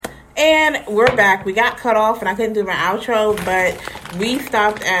And we're back. We got cut off and I couldn't do my outro, but we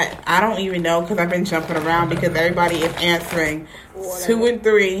stopped at, I don't even know because I've been jumping around because everybody is answering 2 and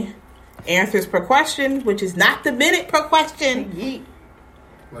 3 answers per question, which is not the minute per question.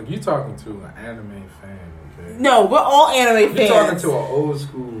 Like, you talking to an anime fan, okay? No, we're all anime fans. You're talking to an old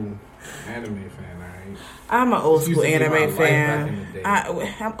school anime fan, alright? I'm an old school anime fan.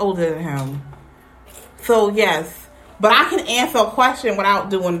 I'm older than him. So, yes. But I can answer a question without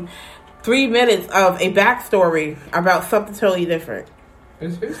doing 3 minutes of a backstory about something totally different.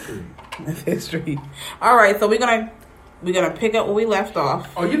 It's history. It's history. All right, so we're gonna pick up where we left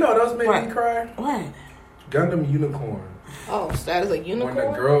off. Oh, you know what else made me cry? What? Gundam Unicorn. Oh, so that is a unicorn? When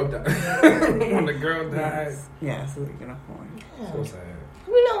the girl died. When the girl died. Yes, it's a unicorn. Yeah. So sad.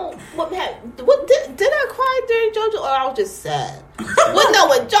 You know, what did I cry during JoJo, or I was just sad?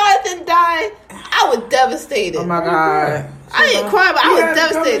 When Jonathan died, I was devastated. Oh my God. I didn't cry, but I was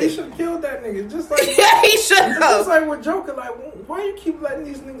devastated. He should have killed that nigga. Just like yeah, he should have. Just like with Joker, like, why you keep letting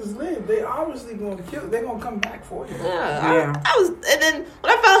these niggas live? They obviously gonna kill. They gonna come back for you. Yeah. I was, and then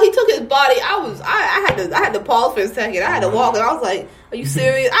when I found out he took his body, I had to pause for a second. I had to walk, and I was like, "Are you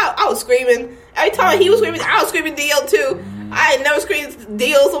serious?" I was screaming every time he was screaming. I was screaming Dio too. I had never screamed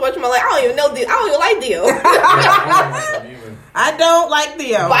Dio so much in my life. I don't even know Dio. I don't even like Dio. I don't like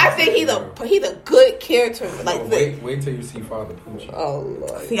Dio. But I think he's a good character. Like, wait till you see Father Pucci. Oh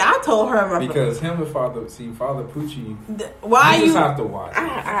Lord. See, I told her because him and Father Pucci. Why you just have to watch? I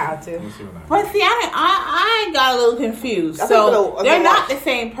have to. But see, I got a little confused. So they're not the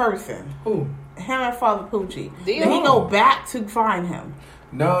same person. Who? Him and Father Pucci. Dio? Then he go back to find him.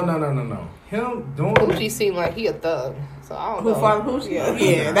 No. Him doing Pucci seemed like he a thug. So I don't know. Who, Father Pucci?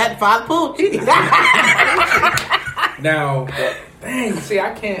 Yeah, that Father Pucci. Now, dang, see,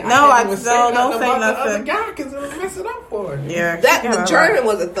 I can't. No, don't say nothing. The other guy because it'll mess it up for him. Yeah, the German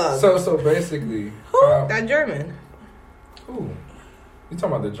was a thug. So basically, that German? Who? You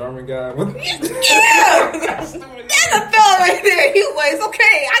talking about the German guy? Yeah, that's a thug right there. He was like, "It's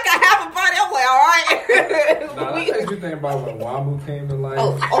okay, I got half a body." I'm like, "All right." Nah, that makes me think about when Wambu came to life.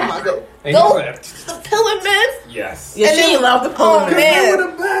 Oh my god, the Pillar Men. Yes. Yeah, she loved the Pillar Men. They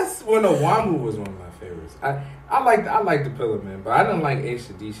were the best. Well, no, Wambu was one of my favorites. I like the Pillar Men, but I didn't like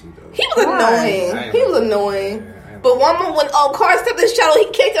AC/DC though. He was annoying. He was annoying. Yeah, but one moment when Carr stepped in his shadow, he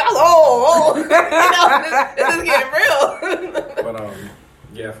kicked it. I was like, this is getting real. But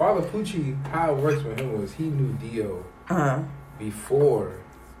yeah, Father Pucci, how it works with him was he knew Dio before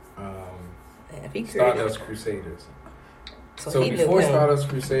Stardust Crusaders. So before Stardust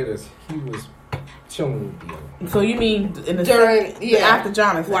Crusaders, he was chilling with Dio. So you mean in the after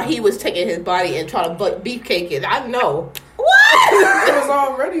Jonathan? While he was taking his body and trying to beefcake it. I know. What? It was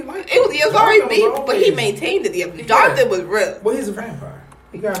already like it was already beef, but he maintained it. Jonathan was real. Well, he's a vampire.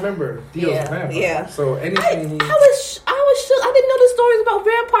 You gotta remember, Dio's a vampire. Yeah. So anything I was shook. I didn't know the stories about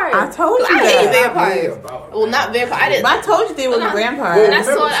vampires. I told you I that. hate vampires. Well, not vampires. I didn't. But I told you they were vampires. Well, and I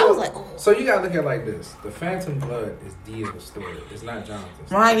saw it. I was like, oh. So you gotta look at it like this: the Phantom Blood is Dio's story. It's not Jonathan's.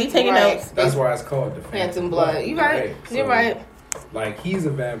 Right, you taking notes. That's why it's called the Phantom Blood. You right? So, you're right. Like he's a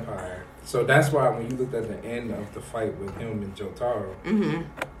vampire, so that's why when you looked at the end of the fight with him and Jotaro,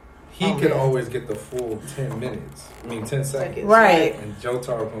 he could always get the full 10 seconds. Right. And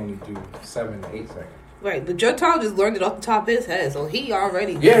Jotaro can only do 7 to 8 seconds. Right, but Jotaro just learned it off the top of his head, so he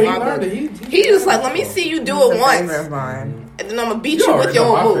already he learned it. He was like, let me see you do it once, and then I'm gonna beat you with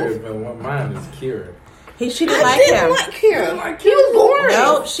your own move. Mine is Kira. She didn't like him. He was boring.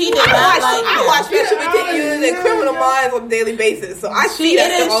 No, she did not like him. I watch Special Victims and Criminal Minds on a daily basis, so I see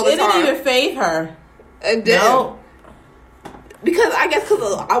that all the time. It didn't even fade her. And then, because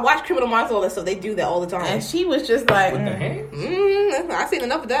I watch Criminal Minds all that stuff, they do that all the time. And she was just like, with the hands? I've seen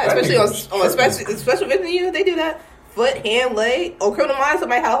enough of that, especially on Special Victims Unit, they do that. Foot, hand, leg. On Criminal Minds,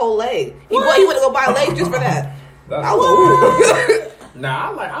 somebody had a whole leg. He went to go buy a leg just for that. I was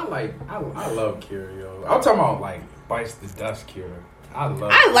Nah, I love Kira, yo. I'm talking about like Bites the Dust Kira.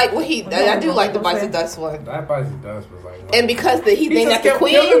 I like what he. I do like the Bites the Dust one. That Bites the Dust was like. And because he named after the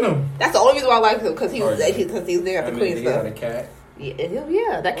Queen, that's the only reason why I like him, because he was there after the Queen stuff. He had a cat.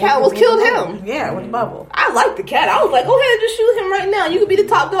 Yeah, that cat almost killed him. Yeah, with the bubble. I like the cat. I was like, go ahead and just shoot him right now. You could be the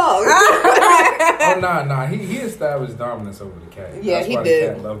top dog. Oh nah. He established dominance over the cat. Yeah, that's why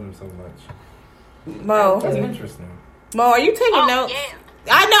did. The cat loved him so much. Mo, that's interesting. Mo, are you taking notes? Yeah.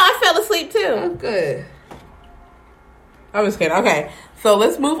 I know. I fell asleep too. I'm good. I'm just kidding. Okay, so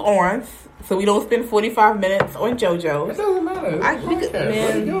let's move on. So we don't spend 45 minutes on JoJo's. It doesn't matter. We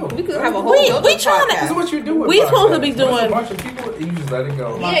could have a whole JoJo we trying to. This is what you're doing. We supposed to be doing. A bunch of people, you just let it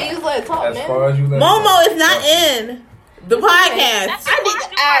go. Yeah, you just let it talk, as far as you let Momo it go. is not in the podcast. I need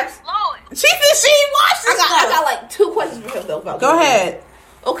to ask. She said she watched this. I got like 2 questions for him though. Go ahead.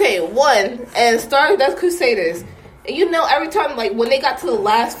 Okay, one, and Star That's Crusaders. And you know, every time, like, when they got to the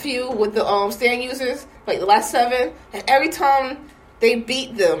last few with the stand users, like the last 7, and every time they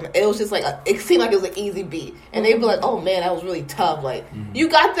beat them, it was just like, it seemed like it was an easy beat. And they'd be like, oh man, that was really tough. Like, you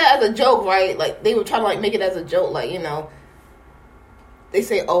got that as a joke, right? Like, they were trying to, like, make it as a joke, like, you know. They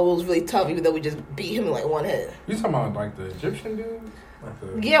say, oh, it was really tough, even though we just beat him in, like, 1 hit. You talking about, like, the Egyptian dude?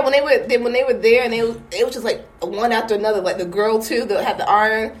 Yeah, when they were there, and it was just, like, one after another. Like, the girl, too, that had the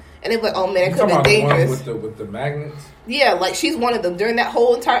iron. And they were like, oh man, it could have been dangerous. The one with the magnets? Yeah, like she's one of them during that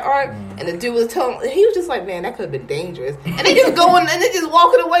whole entire arc. And the dude was telling, he was just like, man, that could have been dangerous. And they just going and they just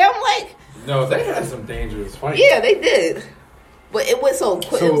walking away. I'm like, no, they had some dangerous fights. Yeah, they did. But it went so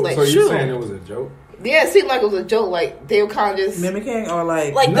quick. It was like, so you saying it was a joke? Yeah, it seemed like it was a joke. Like they were kind of just mimicking or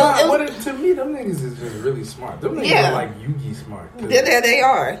like nah. To me, them niggas is just really smart. Them niggas are like Yugi smart. They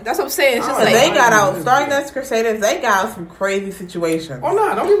are. That's what I'm saying. It's just like they got out. Stardust Crusaders. They got out some crazy situations. Oh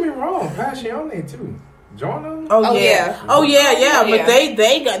no, don't get me wrong. Passione too. Jonah. Oh yeah. But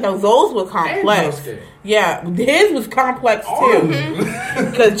they got those were complex. Yeah, his was complex too.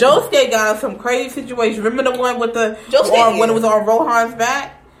 Because Josuke got out some crazy situations. Remember the one with the when it was on Rohan's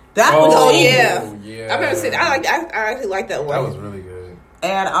back. That was yeah. I remember seeing. I actually like that one. That was really good.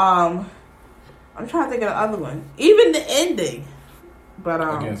 And I'm trying to think of the other one. Even the ending, but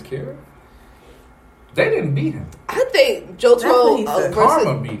against Kira, they didn't beat him. I think Jotaro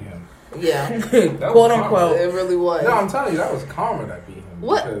Karma beat him. Yeah, quote unquote. It really was. No, I'm telling you, that was Karma that beat him.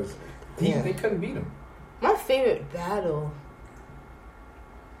 What? Because they couldn't beat him. My favorite battle.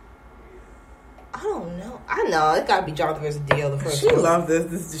 I don't know. I know it gotta be Jonathan versus Dio. The first. She loved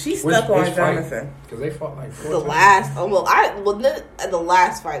this. She stuck on Jonathan because they fought like 4 the times. last. At the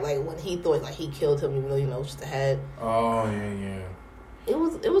last fight, like when he thought like he killed him, even though just the head. Oh yeah. It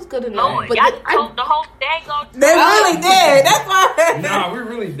was good enough. Oh, but y'all told the whole thing on. They really did. That's why. Nah, we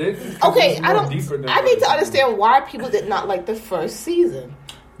really did. Okay, I need to understand why people did not like the first season.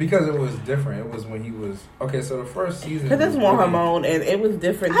 Because it was different. It was when he was so the first season. Because it's more hormone, and it was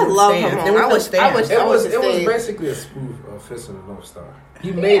different. I love hormone. I wish it was basically a spoof of Fist of the North Star.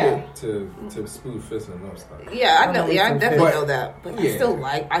 He made it to spoof Fist of the North Star. Yeah, I know. Yeah, I definitely know that. But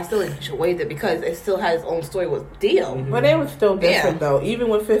I still enjoyed it because it still had its own story with Dio. Mm-hmm. But it was still different though. Even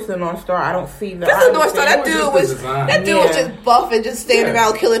with Fist of the North Star, I don't see that. Fist of the North Star, that dude was just buff and just standing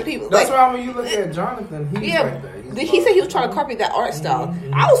around killing people. That's why when you look at Jonathan, he's like that. He said he was trying to copy that art style.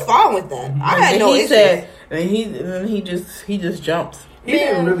 Mm-hmm. I was fine with that. I had no issue. And he just jumped. He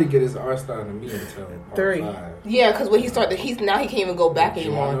didn't really get his art style to me until 3. Yeah, because when he started, now he can't even go back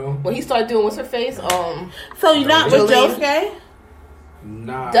anymore. When he started doing what's her face, so you're not with Josuke?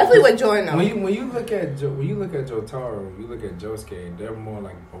 Nah, definitely with Jordan. When you look at Jotaro, you look at Josuke, they're more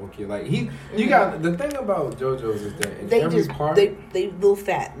like bulky. Like you got the thing about JoJo's is that in every part they little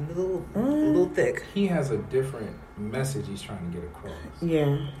fat, little thick. He has a different message he's trying to get across.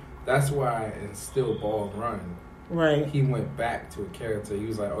 Yeah, that's why in Still Ball Run. Right. He went back to a character. He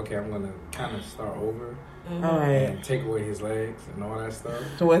was like, okay, I'm going to kind of start over. Mm-hmm. All right. And take away his legs and all that stuff.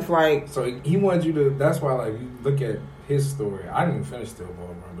 So it's like... So he wanted you to... That's why, like, you look at his story. I didn't even finish Still Ball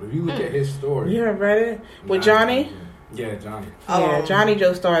Run, but if you look at his story... You haven't read it? With Johnny? Yeah, Johnny. Johnny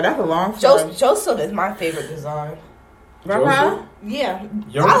Joestar. That's a long story. Joseph is my favorite design. Joseph? Yeah.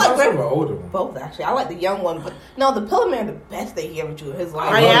 I like the older one. Both, actually. I like the young one. But no, the Pillar Man, the best thing he ever drew in his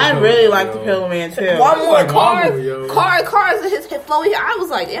life. I really like the Pillar Man, too. One more cars and his flowy. I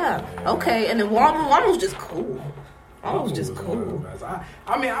was like, okay. And then one was just cool. One was just cool.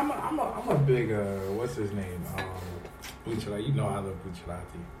 I mean, I'm a big, what's his name? Bucciarati. You know I love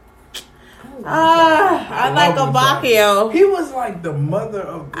Bucciarati. I like Obakio. He was like the mother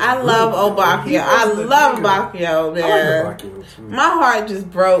of. I love Obakio. I love Obakio, man. I like Obakio too. My heart just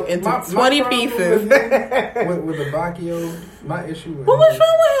broke into 20 pieces. With Obakio, my issue with what was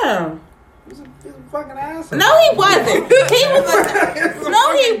wrong with him? He's a fucking asshole. No, he wasn't. He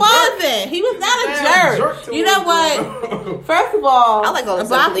wasn't. He was not a jerk. You know what? First of all, I like all the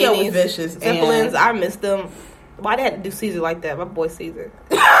Obakio was vicious. Zeppelins, I miss them. Why they had to do Caesar like that? My boy Caesar.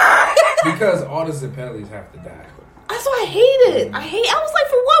 Because all the Zeppelins have to die. That's what I hated. I was like,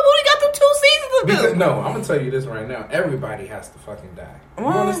 for what? We only got them 2 seasons of them. No, I'm gonna tell you this right now. Everybody has to fucking die. You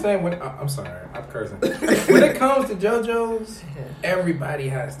understand? I'm sorry, I'm cursing. When it comes to JoJo's, everybody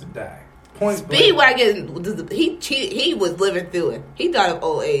has to die. Speedwagon, he cheated. He was living through it. He died of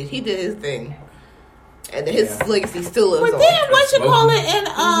old age. He did his thing, and his legacy still lives on. But then, what you call it in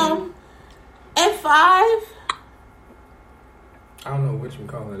F5? I don't know which one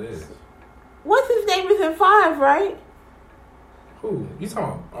call it is. What's his name is in 5, right? Who? You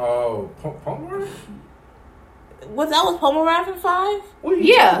talking about Palmer? Was Pomeranz in 5?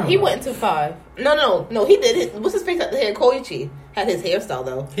 Yeah, he went into 5. No. He did his. What's his face at the head? Koichi had his hairstyle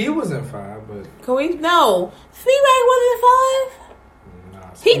though. He was in 5, but Koichi? No, Speedwagon wasn't in 5. nah.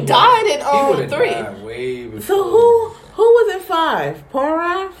 He died in He 3. died way before. So who was in 5?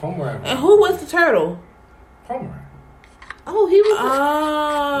 Pomeranz? Palmer. And who was the turtle? Palmer. Oh, he was.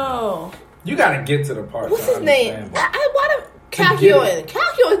 Oh. You gotta get to the part. What's to his name? understand. Why the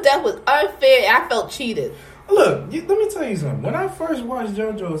Calcuin's death was unfair. I felt cheated. Look, let me tell you something. When I first watched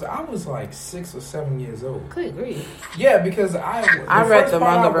JoJo's, I was like 6 or 7 years old. Good agree. Yeah, because I read the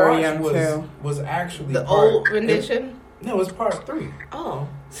manga very young too. Was actually the old rendition. No, it was part 3. Oh,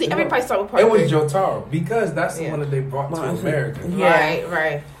 see, everybody started with part 3. It was Jotaro because that's the one that they brought to America. Yeah.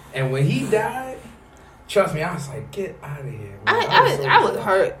 Right. And when he died, trust me, I was like, get out of here. I was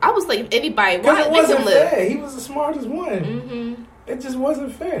hurt. I was like, if anybody, why it make wasn't him live? fair. He was the smartest one. Mm-hmm. It just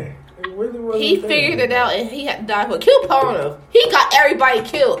wasn't fair. It really wasn't He fair. figured it out, and he had to die for kill Porno. He got everybody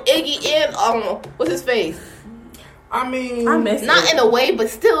killed. Iggy and what's his face? I mean, I miss Not it. in a way, but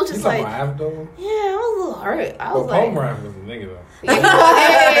still just you like. talking about Abdo? Yeah, I was a little hurt. I was Well, like, Palmer was a nigga though.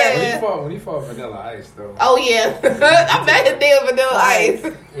 yeah. When he fought Vanilla Ice though. Oh yeah, I bet his name was Vanilla Ice.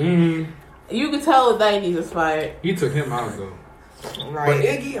 Mm-hmm. You could tell the 90s inspired. He took him out though. Right. But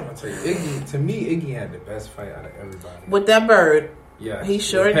Iggy, I'm gonna tell you, Iggy had the best fight out of everybody. With that bird. Yeah, He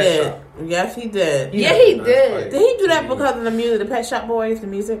sure did. Shop. Yes, he did. Yeah, he did. Did he do that because of the music, the Pet Shop Boys, the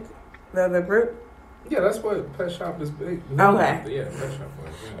music, the group? Yeah, that's what Pet Shop is big. Okay. Yeah, Pet Shop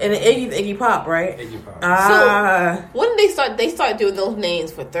Boys. Yeah. And Iggy's Iggy Pop, right? Iggy Pop. Ah. When did they start? They started doing those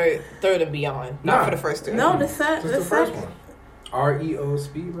names for third and beyond, not for the first 2. No, Just the first one. REO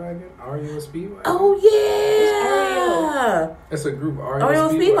Speedwagon. REO Speedwagon. Oh yeah. It's a group. REO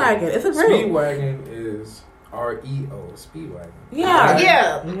Speedwagon. It's a group. Speedwagon is REO Speedwagon. Yeah.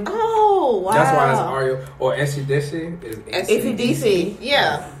 Yeah. Mhm. Oh wow. That's why it's REO or SCDC is AC/DC.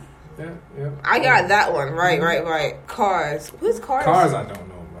 Yeah. Yeah. I got that one. Right. Cars. Who's Cars? Cars I don't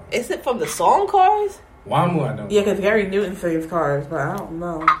know about. Is it from the song Cars? Wamu I don't Yeah, know. because Gary Newton sings Cars, but I don't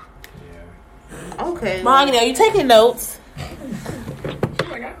know. Yeah. Okay. Mahogany, are you taking notes?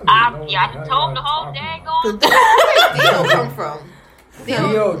 I told the whole dang on. Where did Dio come from?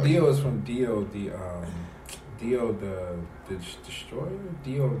 Dio is from Dio the Destroyer?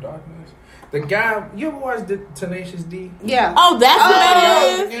 Dio Darkness? The guy, you ever watched Tenacious D? Yeah. Oh, that's what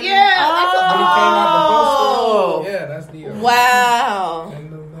that is? Yeah. When he came out the Oh. poster? Yeah, that's Dio. Wow.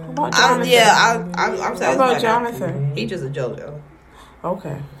 About Jonathan? I'm What satisfied. about Jonathan? He just a JoJo.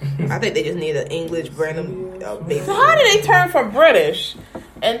 Okay. I think they just need an English random baby. So how did they turn for British?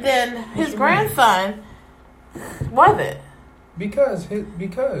 And then his grandson wasn't. Because he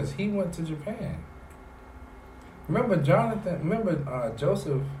went to Japan. Remember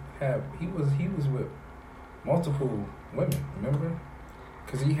Joseph he was with multiple women, remember?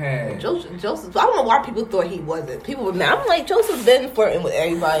 Because he had Joseph. I don't know why people thought he wasn't. People were mad. I'm like, Joseph's been flirting with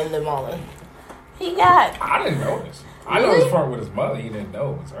everybody in the mall. He got. I didn't notice. I know his front with his mother. He didn't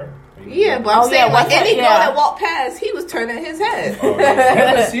know it was her. Yeah, but I'm saying like any girl yeah. that walked past, he was turning his head. Oh, yeah.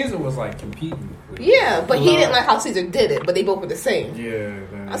 Him and Caesar was like competing. With Yeah, but he didn't like how Caesar did it. But they both were the same.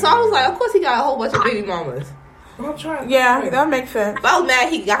 Yeah. So I was like, of course he got a whole bunch of baby mamas. Well, I'm trying. Yeah, that makes sense. But I was mad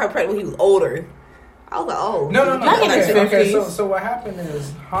he got her pregnant when he was older. I was like, oh. No. Back in his Okay. 50s. So what happened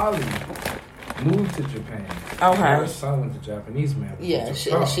is Holly moved to Japan. Okay. Her son was a Japanese man. Yeah,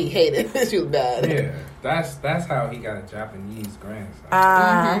 she hated it. She was bad. Yeah, that's how he got a Japanese grandson.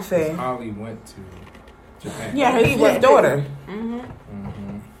 I see. Holly went to Japan. Yeah, his daughter.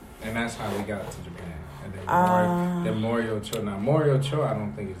 And that's how he got to Japan. And then Morio Cho. Now Morio Cho, I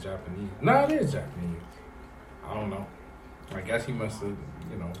don't think is Japanese. No, it is Japanese. I don't know. I guess he must have,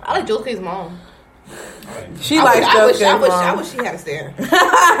 I like Josuke's mom. She likes Josuke's I mom. wish she had a stand.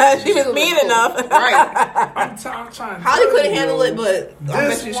 She was mean enough. Right. I'm trying. Holly couldn't handle it, but I bet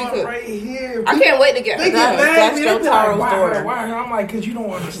This you she one could. right here. I can't wait to get her. They get mad That's at me. Joe They be like, Taro's daughter. Why? I'm like, because you don't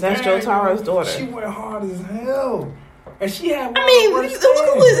understand. That's Joe Taro's daughter. She went hard as hell. And she had I mean, look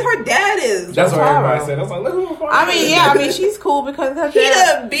who her dad is. That's what Taro. everybody said. I was like, look who I mean, she's cool because her He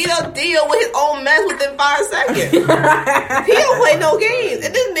dad. done beat up Dio with his own mess within 5 seconds. He don't play no games.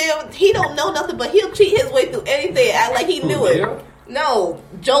 And this man, he don't know nothing, but he'll cheat his way through anything, act like he knew it. Dio? No,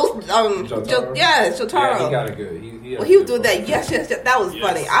 Jotaro. Yeah, Jotaro. Yeah, he got it good. When he was doing that, yes, that was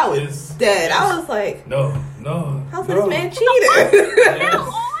funny. I was dead. I was like, No. how's this man cheating?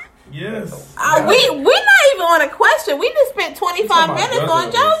 Yes. We're not even on a question. We just spent 25 minutes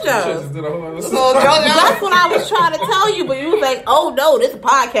on JoJo's. So That's what I was trying to tell you, but you was like, "Oh no, this is a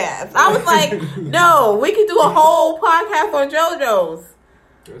podcast." I was like, "No, we can do a whole podcast on JoJo's."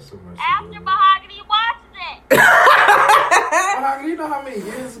 There's so much. After Mahogany watches it. Mahogany, you know how many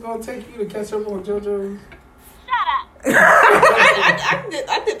years it's gonna take you to catch up on JoJo's? Shut up.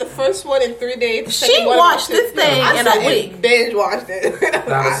 I did the first one in 3 days. She watched this thing in a week. Binge watched it.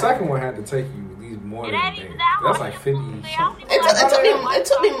 Now the second one had to take you at least more than a day. That's like 50 something. It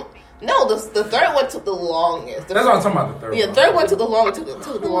took me. No, the third one took the longest. That's what I'm talking about. The third. Yeah, the third one took the longest.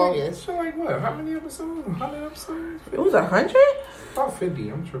 Took the longest. So like what? How many episodes? 100 episodes? It was 100. About 50.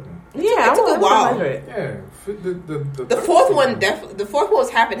 I'm tripping. Yeah, it took a while. 100. Yeah. The fourth one definitely. The fourth one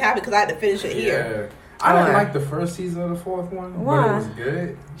was half and half because I had to finish it here. Yeah. I didn't like the first season of the fourth one, Why? but it was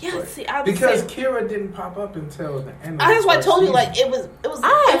good. Yeah, see, I because Kira didn't pop up until the end. That's why I told you, like it was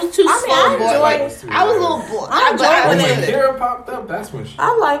too slow. I was a little bored. When Kira popped up, that's when she.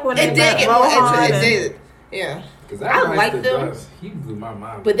 I like when it did get more interesting. It did, yeah. I like them. He blew my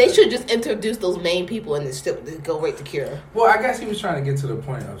mind. But they should just introduce those main people and then go right to Kira. Well, I guess he was trying to get to the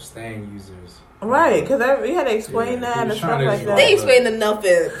point of staying users. Right, because we had to explain that and stuff like that. They explained enough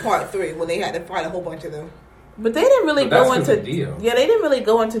in part 3 when they had to fight a whole bunch of them. But they didn't really go into deal. Yeah, they didn't really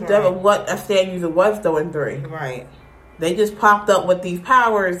go into depth of what a stand user was though in 3. Right. They just popped up with these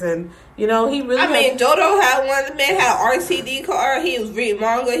powers, and he really. I mean, Jodo had one. The man had an RCD card. He was reading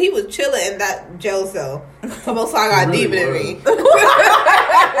manga. He was chilling in that jail cell. Almost like I got a demon in me.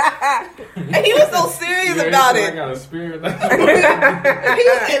 And he was so serious about it. I got a spirit. He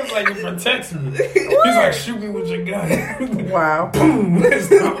was like, it protects me. He's like, shoot me with your gun. Wow. Boom.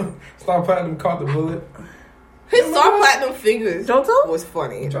 Star Platinum caught the bullet. His Star Platinum fingers Johto was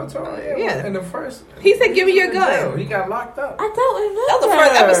funny. Johto, yeah. In the first, he said, "Give me your gun." He got locked up. I don't remember. That was the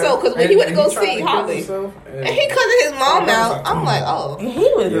first episode because when he went to go see Holly, and he cut his mom out. I'm like, oh, he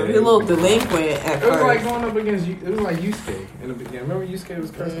was a little delinquent at first. It was like going up against. It was like Yusuke in the beginning. Remember Yusuke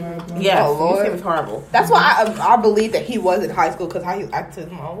was cursing out his mom? Yeah, oh, Lord. Yusuke was horrible. That's why I believe that he was in high school because I told his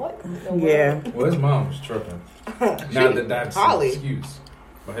mom what? Yeah. Well, his mom was tripping. Now that's an excuse.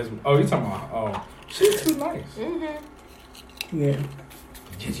 But you talking about? She's too nice. Mm-hmm. Yeah.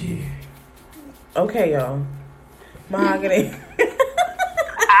 GG. Okay, y'all. Mahogany.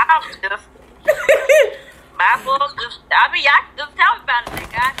 I'm just. Might as well just. I mean, y'all can just tell me about it.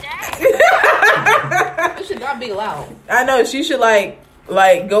 Goddamn. You should not be allowed. I know she should like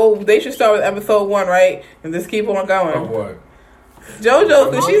go. They should start with episode 1, right, and just keep on going. Of what? JoJo,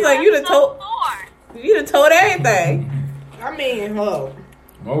 because she's like you done told everything. I mean, hello.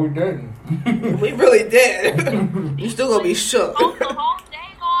 No, we didn't. We really did. You still gonna be shook. The whole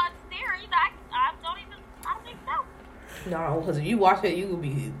dang on series, I don't think so. No, because if you watch it, you will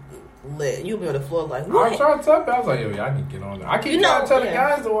be lit. You'll be on the floor like, what? I was trying to tell you. I was like, yo, y'all can get on there. I keep trying to tell the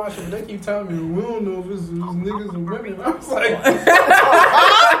guys to watch it, but they keep telling me, we don't know if it's niggas or women. I was like...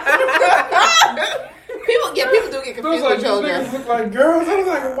 People do get confused with JoJo. Niggas look like girls. I was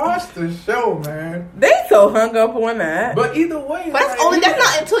like, watch the show, man. They so hung up on that. But either way... But that's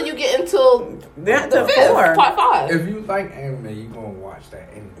not until you get into the 4. Part 5. If you like anime, you're going to watch that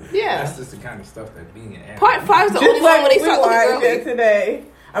anyway. Yeah. That's just the kind of stuff that being an anime. Part 5 is the only one when they start looking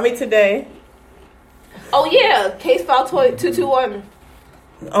early. Today. Oh, yeah. Case File 221.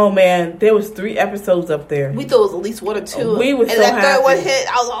 Oh, man. There was 3 episodes up there. We thought it was at least 1 or 2. We were so happy. And that third one hit.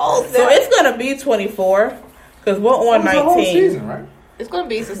 I was so it's going to be 24. Because we're on 19. The whole season, right? It's going to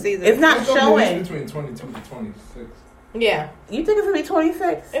be some season. It's not showing. Between 22 and 26. Yeah. You think it's going to be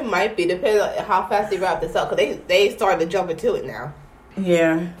 26? It might be. Depending on how fast they wrap this up. Because they started to jump into it now.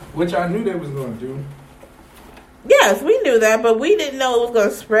 Yeah. Which I knew they was going to do. Yes, we knew that, but we didn't know it was going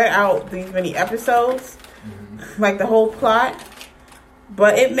to spread out these many episodes. Mm-hmm. Like the whole plot.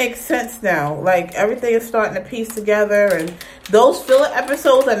 But it makes sense now. Like, everything is starting to piece together. And those filler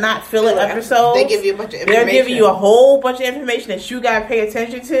episodes are not filler episodes. They give you a bunch of information. They're giving you a whole bunch of information that you got to pay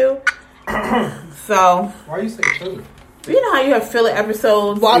attention to. So. Why you say filler? You know how you have filler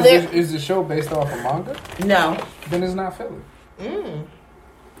episodes? Is the show based off a manga? No. Then it's not filler. Mm.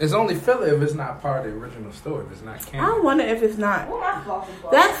 It's only filler if it's not part of the original story. If it's not canon. I wonder if it's not.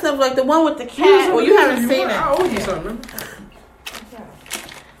 That stuff, like the one with the cat. Well, you haven't seen it. I owe you something.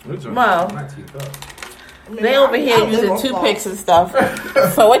 Well, they over here using toothpicks and stuff.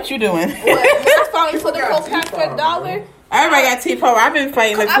 So what you doing? I finally put the whole pack for $1. Everybody got teeth problem. I've been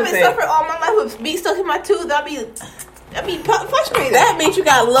fighting the I've been suffering all my life with meat stuck in my tooth. I be frustrated. That means you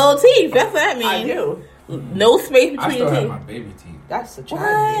got low teeth. That's what that means. I do. No space between your teeth. I still have my baby teeth. That's a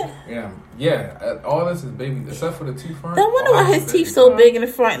tragedy. Yeah. All this is baby, except for the two front. I wonder why his teeth so big in the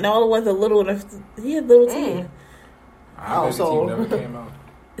front and all the ones are little. He had little teeth. So never came out.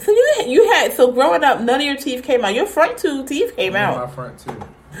 So you had growing up, none of your teeth came out. Your front two teeth came out. My front too.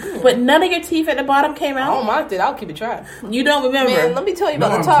 But none of your teeth at the bottom came out? Oh, mine did. I'll keep it track. You don't remember? Man, let me tell you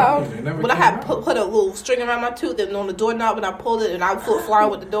about the time when I had put a little string around my tooth and on the doorknob and I pulled it and I flew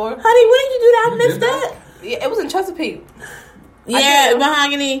flying with the door. Honey, when did you do that? I missed that. Yeah, it was in Chesapeake. Yeah,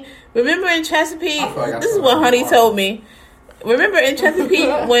 Mahogany. Remember in Chesapeake? This is what Honey told me. Remember in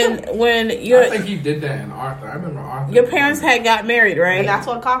Chesapeake when your... I think he did that in Arthur. I remember Arthur. Your parents had got married, right? And that's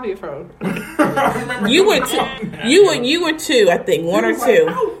what I copied it from. You were two. You were two, I think. One or two.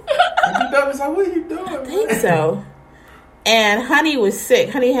 And was like, what are you doing? I think so. And Honey was sick.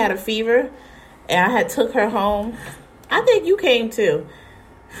 Honey had a fever. And I had took her home. I think you came too.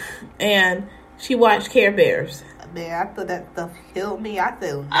 And she watched Care Bears. Man, I thought that stuff killed me. I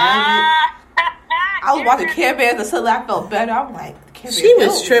felt I was watching Care Bears until I felt better. I'm like, she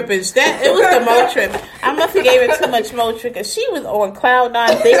was tripping. It was the Motrin. I must have gave her too much Motrin because she was on cloud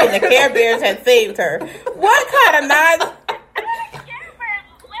nine thinking the Care Bears had saved her. What kind of nonsense?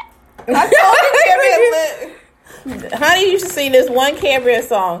 I told you Care Bears lit. Honey used to sing this one Care Bear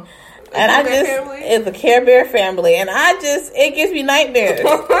song. And it's a Care Bear family. And it gives me nightmares.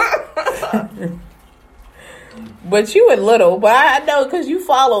 But you were little, but I know because you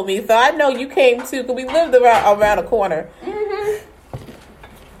follow me, so I know you came too. Because we lived around the corner. Mm-hmm.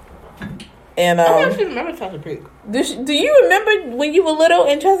 And I actually remember Chesapeake. Do you remember when you were little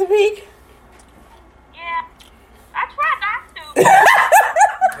in Chesapeake? Yeah, I tried not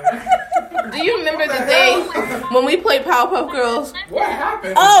to. Do you remember the day when we played Powerpuff Girls? What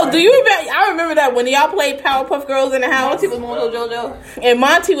happened? Oh, do you remember? I remember that when y'all played Powerpuff Girls in the house. Monty was Mojo Jojo. And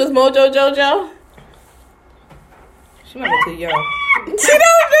Monty was Mojo Jojo. She might be too young. She don't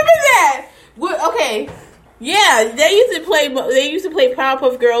remember that. Okay. Yeah, they used to play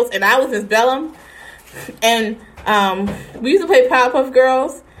Powerpuff Girls, and I was Miss Bellum, and we used to play Powerpuff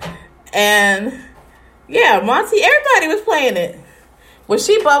Girls, and yeah, Monty. Everybody was playing it. Was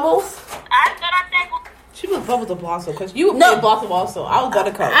she Bubbles? She was Bubbles or Blossom because you were playing Blossom also. I was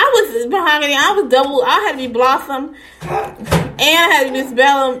Buttercup. I was Mahogany. I was double. I had to be Blossom, and I had to be Miss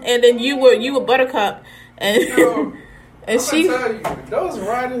Bellum, and then you were Buttercup, and. And she, tell you, those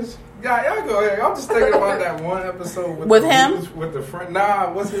writers, y'all go ahead. I'm just thinking about that one episode with him, with the friend.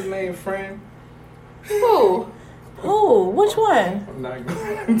 Nah, what's his name? Friend. Who? Which one? I'm not what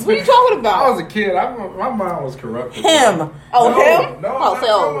are you talking about? I was a kid. My mind was corrupted. Him. Him? No,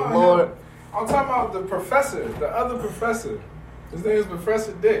 Lord. I'm talking about the professor, the other professor. His name is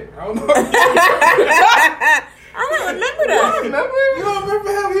Professor Dick. I don't know. I don't remember that. You don't remember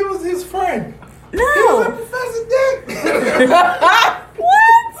him? He was his friend. No. He was like Professor Dick. What?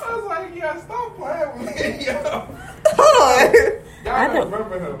 I was like, yeah, stop playing with me, yo. Hold on. Y'all don't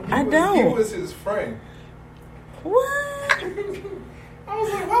remember him. He was his friend. What? I was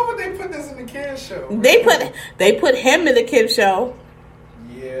like, why would they put this in the kids show? They put him in the kids show.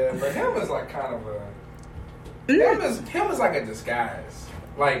 Yeah, but him is like kind of a him is like a disguise.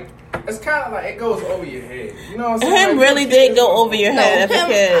 Like it's kind of like it goes over your head. You know what I'm saying? Him like, really did go over your head as a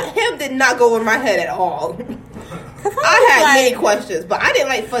kid. Him did not go over my head at all. I had many questions, but I didn't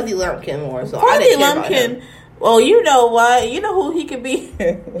like Fuzzy Lumpkin more. So I didn't care about him. Well, you know what? You know who he could be.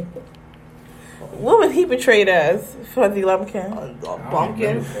 What was he portrayed as? Fuzzy Lumpkin? A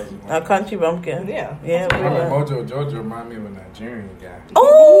bumpkin. A country bumpkin. Yeah. Mojo Jojo remind me of a Nigerian guy.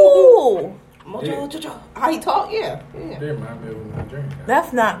 Oh! Mojo Jojo. How he talk? Yeah. They remind me of a Nigerian guy.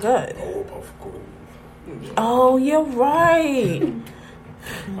 That's not good. Oh, of course. Oh, you're right.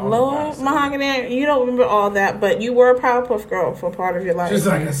 Lord, Mahogany, you don't remember all that, but you were a Powerpuff Girl for part of your life. Just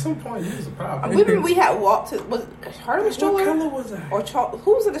like at some point, you was a Powerpuff. Remember we had walked to, was her in the stroller? What color was that? Or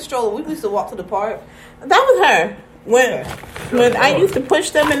who was in the stroller? We used to walk to the park. That was her. When I used to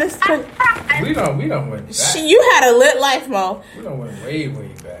push them in this. We don't went back. You had a lit life, Mo. We don't went way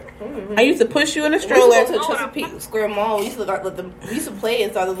back. Mm-hmm. I used to push you in the stroller. We used to go to Chesapeake Square Mall. We used to let them. We used to play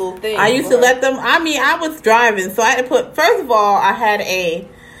inside the little thing. I used to let them. I mean, I was driving, so I had to put. First of all, I had a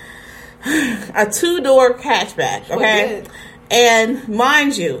 2-door hatchback. Okay, and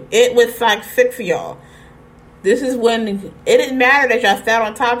mind you, it was like 6 of y'all. This is when it didn't matter that y'all sat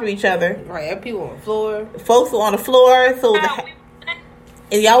on top of each other. Right, people on the floor. Folks were on the floor, so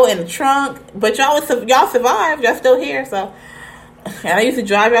and y'all were in the trunk. But y'all survived. Y'all still here, so. And I used to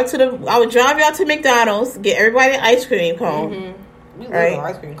drive y'all to McDonald's, get everybody an ice cream cone. Mm-hmm. We right? live on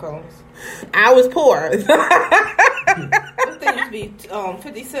ice cream cones. I was poor. They used to be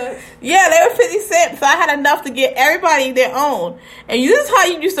 50 cents. Yeah, they were 50 cents. So I had enough to get everybody their own. And this is how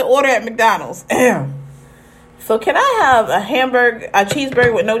you used to order at McDonald's. So can I have a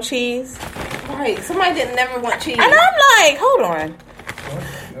cheeseburger with no cheese? Right. Somebody didn't never want cheese. And I'm like, hold on.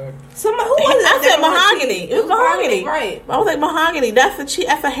 Somebody, who was it? I said mahogany. It was mahogany. Right. I was like, mahogany.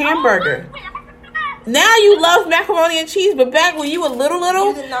 That's a hamburger. Now you love macaroni and cheese, but back when you were little,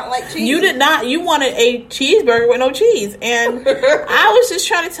 you did not like cheese. you did not. You wanted a cheeseburger with no cheese, and I was just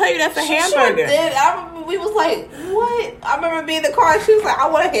trying to tell you that's a hamburger. Sure did. I remember we was like, what? I remember being in the car and she was like, I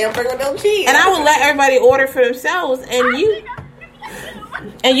want a hamburger with no cheese. And I would let everybody order for themselves, and you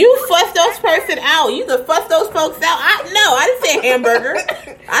fuss those person out. You could fuss those folks out. I didn't say hamburger.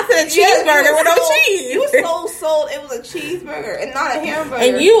 I said a cheeseburger with no cheese. You so sold it was a cheeseburger and not a hamburger.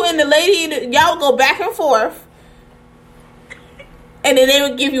 And you and the lady, y'all would go back and forth, and then they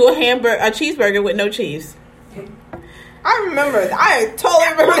would give you a cheeseburger with no cheese. I remember. I totally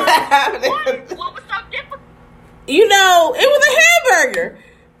remember that happening. What was so different? You know, it was a hamburger.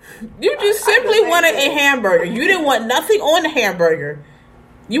 You just simply wanted a hamburger. You didn't want nothing on the hamburger.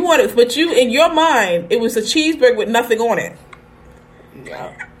 You wanted, but in your mind, it was a cheeseburger with nothing on it.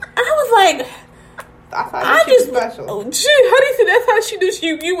 Yeah. I was like, I thought she was special. Oh, gee, honey said that's how she knew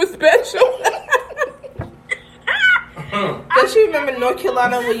you were special. Does she remember North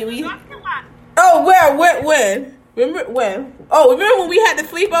Carolina when you eat? Oh, when? Remember when? Oh, remember when we had the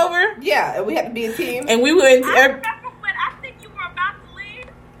sleepover? Yeah, and we had to be a team. And we were in. I remember when I think you were about to leave,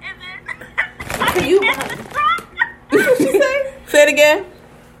 and then Can you? hid in the trunk. What did she say? Say it again.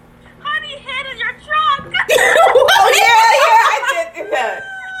 Honey hid in your trunk. Oh yeah, I did that.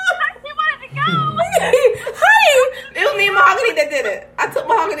 He wanted to go. Honey, It was me and Mahogany that did it. I took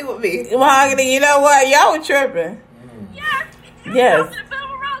Mahogany with me. Mahogany, you know what? Y'all were tripping. Yes. Yes. In the middle of the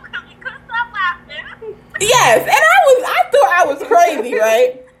road because he couldn't stop laughing. Yes, and I thought I was crazy,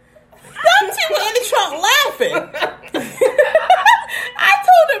 right? Some people in the trunk laughing. I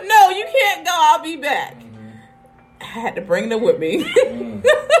told him, no, you can't go. I'll be back. I had to bring them with me.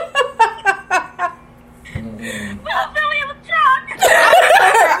 Well, Billy in the trunk.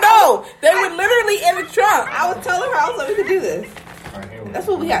 No, they were literally in the trunk. I was telling her, I was like, we could do this. That's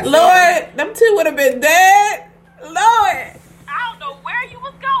what we got. Lord, them two would have been dead. Lord. I don't know where you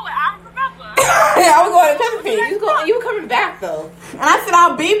was going. I don't remember. Yeah, I was going to Chesapeake. You were coming back though. And I said,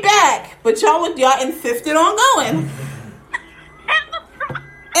 I'll be back. But y'all insisted on going.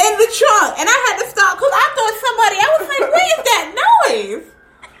 In the trunk. And I had to stop because I thought somebody, I was like, what is that noise?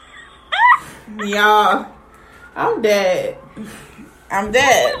 Y'all, I'm dead. I'm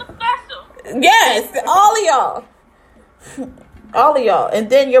dead. Yes, all of y'all. All of y'all. And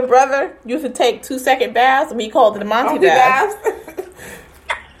then your brother used to take 2-second baths, and he called it a Monty bath.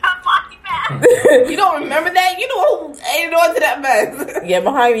 You don't remember that? You know who ain't on to that mess. Yeah,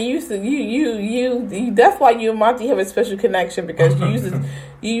 Mahogany, you that's why you and Monty have a special connection, because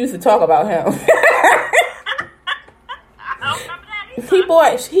you used to talk about him. He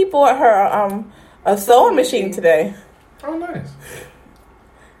bought her a sewing machine today. Oh, nice.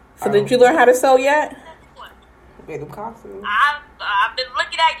 So did you learn how to sew yet? Made them costumes. I've been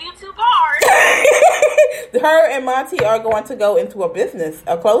looking at YouTube hard. Her and Monty are going to go into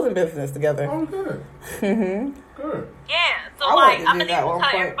a clothing business together. Oh, good. Mm-hmm. Good. Yeah, so I like wanted to I'm do gonna that even one tell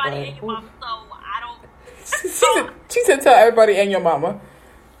point, everybody but- and your mom, so I don't. She said tell everybody and your mama.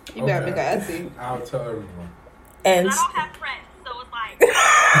 You better make an Etsy. I'll tell everyone. And I don't have friends, so it's like.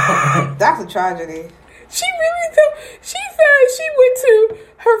 That's a tragedy. she said she went to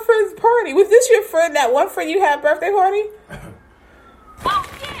her friend's party. Was this your friend, that one friend you had birthday party? Oh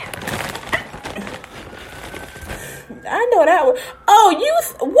yeah. I know that one. Oh,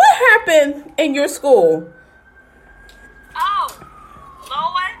 what happened in your school? Oh,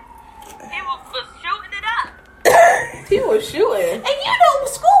 Lord, he was shooting it up. He was shooting. And you know,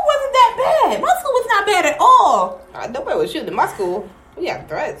 school wasn't that bad. My school was not bad at all. Nobody was shooting in my school. We had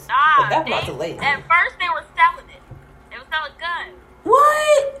threats. Nah, But that's not too late. At first, they were selling it. They were selling guns.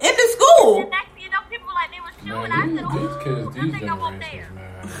 What? In the school? And next, people were like they were shooting. I said, These kids, I these think I went there. generations,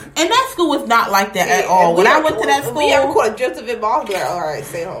 man. And that school was not like that at all. When I went to that school, we ever caught a drift of it, but I was like, all right,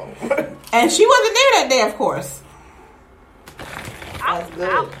 stay home. and she wasn't there that day, of course. I That's good.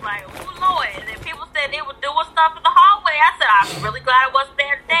 was like, oh Lord. And then people said they were doing stuff in the hallway. I said, I'm really glad I wasn't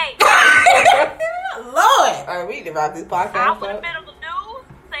there today. Lord. All right, we need to wrap this I podcast would have up. been on the news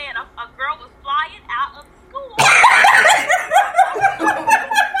saying a girl was flying out of school.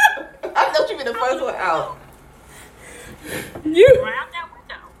 I thought you'd be the first one out. You. Right out that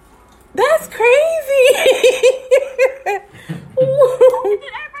window. That's crazy.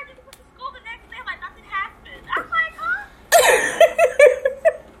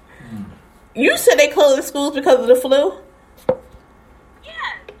 closing schools because of the flu?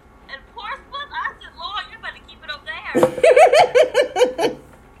 Yes. And Portsmouth, I said, Lord, you better keep it up there.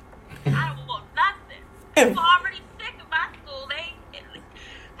 I don't want nothing. People already sick in my school.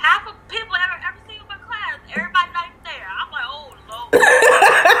 Half of people ever seen in my class, everybody not even there. I'm like, oh, Lord.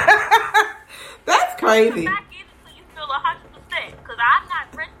 That's crazy. Back in until you feel 100%. Because I'm not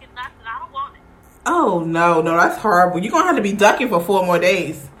risking nothing. I don't want it. Oh, no, that's horrible. You're going to have to be ducking for 4 more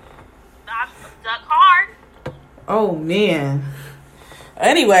days. I'm stuck hard. Oh, man.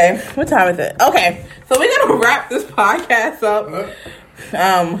 Anyway, what time is it? Okay, so we're going to wrap this podcast up.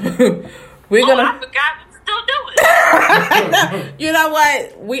 We're going to... I forgot we still doing. You know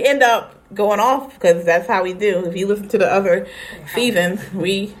what? We end up going off because that's how we do. If you listen to the other seasons,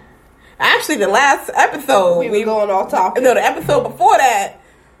 we... Actually, the last episode... We were going off topic. No, the episode before that...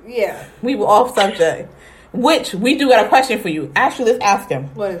 Yeah. We were off subject. Which, we do got a question for you. Actually, let's ask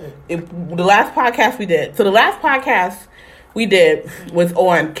him. What is it? The last podcast we did. So the last podcast we did was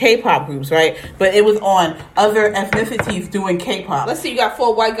on K-pop groups, right? But it was on other ethnicities doing K-pop. Let's see, you got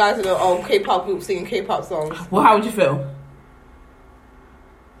 4 white guys in a K-pop group singing K-pop songs. Well, how would you feel?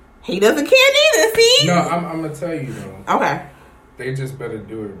 He doesn't care neither, see? No, I'm going to tell you, though. Okay. They just better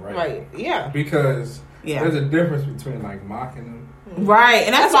do it right. Right, yeah. Because there's a difference between, like, mocking them. Right,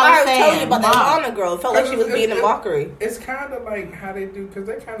 and that's what what I I'm was saying. telling you about that Lana girl. It felt like she was being a mockery. It's kind of like how they do, because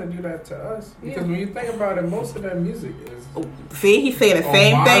they kind of do that to us. Because when you think about it, most of their music is... See, he's saying the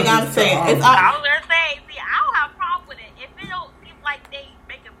same thing I'm saying. I was going to say, see, I don't have a problem with it. If it don't seem like they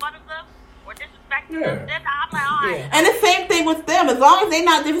making fun of them or disrespecting them, then I'm like, all right. Yeah. And the same thing with them. As long as they're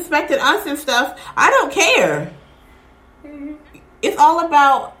not disrespecting us and stuff, I don't care. Mm-hmm. It's all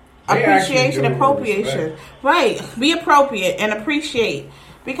about appreciation, appropriation. Right. Be appropriate and appreciate.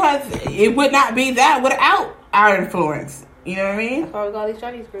 Because it would not be that without our influence. You know what I mean? That's why we got these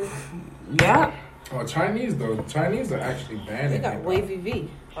Chinese groups. Yeah. Oh, Chinese, though. Chinese are actually banned. They got Wavy V.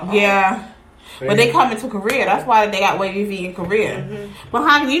 Yeah. But they come into Korea. That's why they got Wavy V in Korea. Mm-hmm. But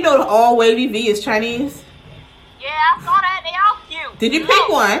how you know all Wavy V is Chinese? Yeah, I saw that. They all cute. Did you pick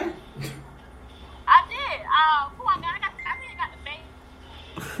one? I did. Come on, man. I think I got the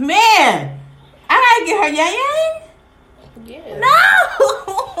face. Man, I gotta get her Yang Yang. Yeah. No!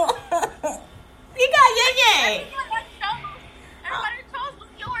 You got Yang Yang. Everybody chose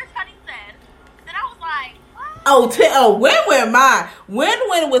was yours, honey said. Then I was like, what? Win mine. Win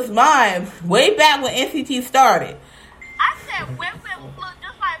was mine way back when NCT started. I said Win look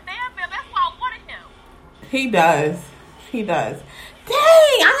just like Bam Bam. That's why I wanted him. He does.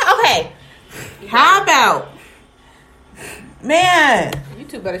 Dang. Okay. How about... Man, you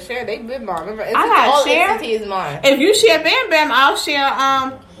two better share. They been mine. Remember, I gotta share. NCT is mine. If you share Bam Bam, I'll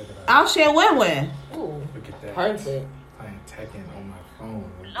share Win. Ooh, look at that. Perfect. Playing Tekken on my phone.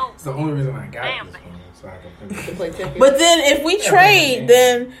 No. It's the only reason I got this phone, so I can play Tekken. But then if we trade,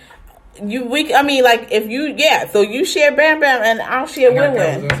 then if you so you share Bam Bam and I'll share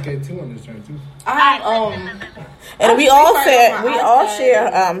Win. Let's get 2 on this turn too. And we all share. I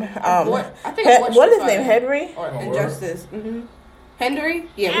think what is his name? Henry or Injustice. Mm-hmm. Henry?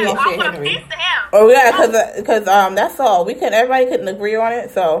 Yeah, we all share Henry. Oh yeah, because that's all. Everybody couldn't agree on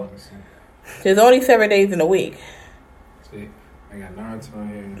it, so there's only 7 days in a week. See, I got Naruto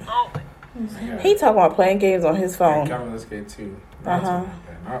here. Oh. He talking about playing games on his phone. Let's get 2.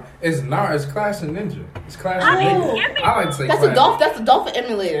 It's Clash and Ninja. It's Clash and Ninja. I like to say that's a dolphin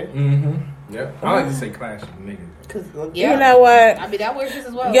emulator. Mm-hmm. Yep. I like to say Clash and Ninja. You know what? I mean, that works just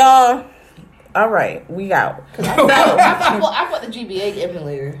as well. Y'all, all right, we out. I bought the GBA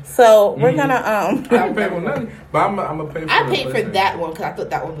emulator. So we're gonna I didn't pay for nothing, but I'm gonna pay for. I paid for that one because I thought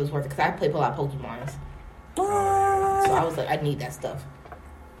that one was worth it because I played a lot of Pokemons. So I was like, I need that stuff.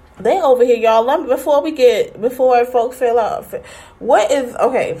 They over here, y'all. Before folks fill out, what is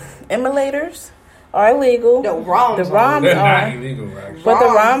emulators are illegal. No, ROMs. The ROMs they're are not illegal, actually. But the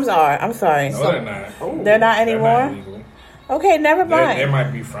ROMs are. I'm sorry. No, they're not. They're not anymore. They're not okay, never mind. They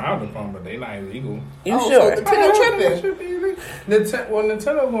might be frowned upon, but they're not illegal. You sure? So Nintendo tripping.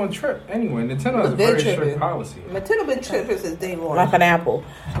 Nintendo's going to trip anyway. Nintendo has a very strict policy. Nintendo been tripping since day one. Like an apple.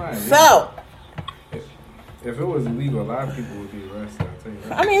 Right, So. If it was illegal, a lot of people would be arrested. I'll tell you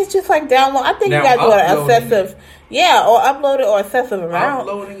that. I mean, it's just like download. I think now, you got to do an excessive, or upload it or excessive amount.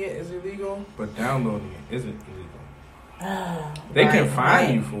 Uploading it is illegal, but downloading it isn't illegal. They can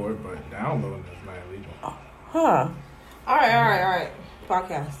fine you for it, but downloading is not illegal. Huh. All right.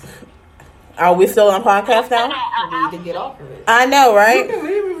 Podcast. Are we still on podcast now? We need to get off of it. I know, right? You can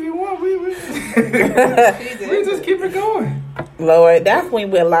leave if you want. We just keep it going. Lord, that's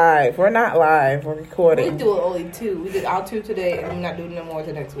when we're live. We're not live. We're recording. We doing only 2. We did our 2 today, and we're not doing no more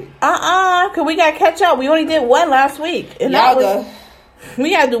until next week. Because we got to catch up. We only did 1 last week. And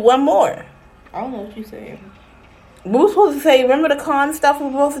we got to do 1 more. I don't know what you're saying. We were supposed to say, remember the con stuff we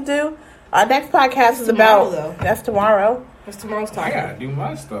were supposed to do? Our next podcast is about... Though. That's tomorrow. That's tomorrow's topic. I gotta do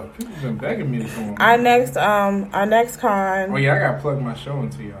my stuff. People been begging me to come on. Our next con... Oh, yeah, I gotta plug my show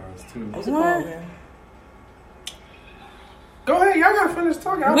into y'all's, too. What's it called, man? Go ahead, y'all gotta finish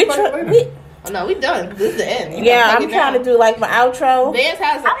talking. I'll play it later. No, we done. This is the end. I'm trying to do like my outro. Vance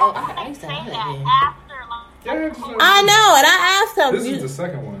has I used to say that after. I know, and I asked him. This is the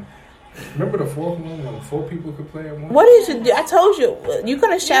second one. Remember the 4th one when 4 people could play at once? What did you do? I told you. You're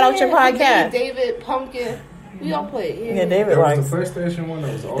going to shout out your podcast. David, Pumpkin. We all played. Yeah, David likes. The PlayStation one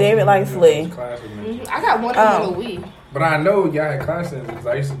that was awesome. David likes Lee. I got one on the Wii. But I know y'all had classes because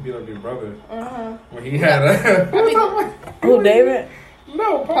I used to beat up your brother when he had a. Who, David?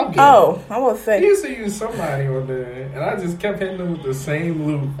 No, Pumpkin. Oh, I was saying. He used to use somebody on there, and I just kept hitting him with the same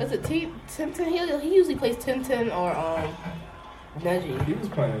loop. Is it Tintin? He usually plays Tintin or Neji. He was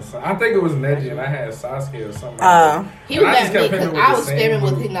playing. I think it was Neji, and I had Sasuke or something. He was mad at me because I was spamming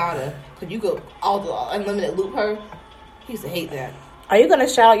with Hinata. Because you go all the unlimited loop her. He used to hate that. Are you going to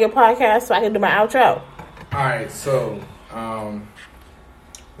shout out your podcast so I can do my outro? Alright, so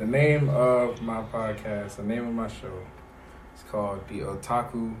the name of my podcast, the name of my show, is called The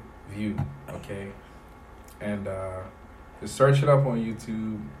Otaku View, okay? And just search it up on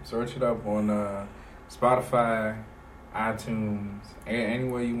YouTube, search it up on Spotify, iTunes,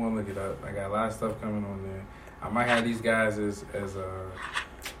 anywhere you want to look it up. I got a lot of stuff coming on there. I might have these guys as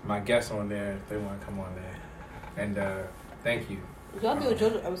my guests on there if they want to come on there. And thank you. Y'all do a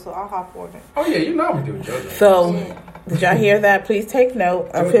JoJo episode, I'll hop on it. Oh, yeah, you know I'm going to do a JoJo. So, did y'all hear that? Please take note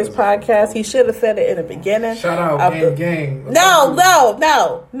of his podcast. He should have said it in the beginning. Shout out, gang. No.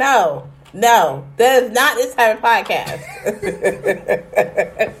 That is not this type of podcast.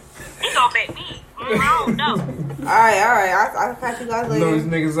 He gonna make me. I don't know. Alright. I'll catch you guys later. Those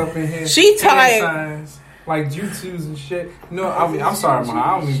niggas up in here. She tired. Signs, like jutsus and shit. No, I'm sorry, Ma.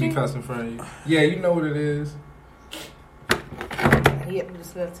 I don't mean to be cussing in front of you. Yeah, you know what it is. Yep,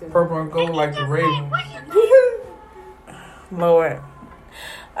 just left to Purple and gold like the Ravens. Lord.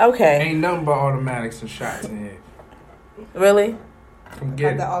 Okay. Ain't nothing but automatics and shots in here. Really? Come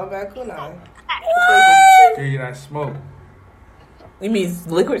get the it. automatic kunai. Give you that smoke. You mean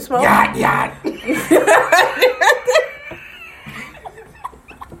liquid smoke? Yacht.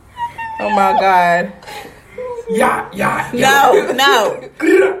 Oh my God. Yacht.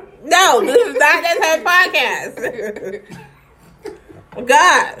 No, this is not that type of podcast.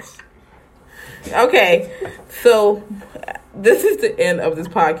 Gosh. Okay, so this is the end of this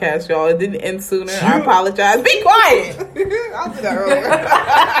podcast, y'all. It didn't end sooner. I apologize. Be quiet. I'll do that earlier.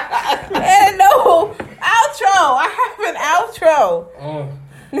 And no outro. I have an outro. Oh.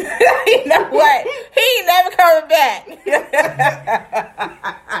 You know what? He ain't never coming back.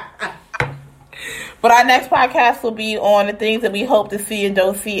 But our next podcast will be on the things that we hope to see and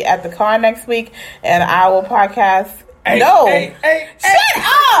don't see at the con next week. And our podcast... Hey, Shut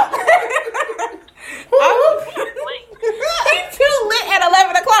up! He's too lit at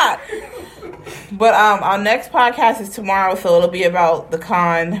 11 o'clock. But our next podcast is tomorrow, so it'll be about the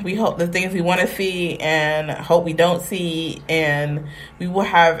con. We hope the things we want to see and hope we don't see. And we will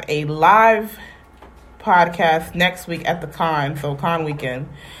have a live podcast next week at the con, so con weekend.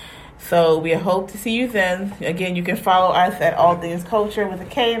 So we hope to see you then. Again, you can follow us at All Things Culture with a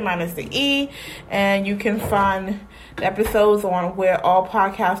K minus the E. And you can find the episodes on where all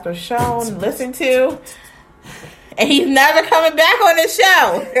podcasts are shown and listened to. And he's never coming back on this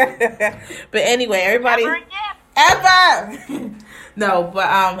show. But anyway, everybody... Ever! No,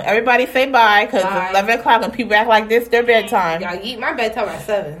 but everybody say bye, because it's 11 o'clock and people act like this, their bedtime. Y'all eat my bedtime at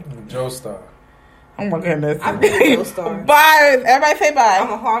 7. Joestar. Oh my goodness. I've been Joestar. Bye. Everybody say bye.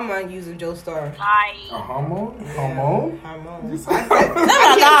 I'm a hormone using Joestar. Bye. A hormone? Hormone. Oh my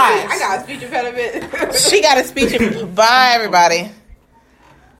God. I got a speech impediment. She got a speech. Bye, everybody.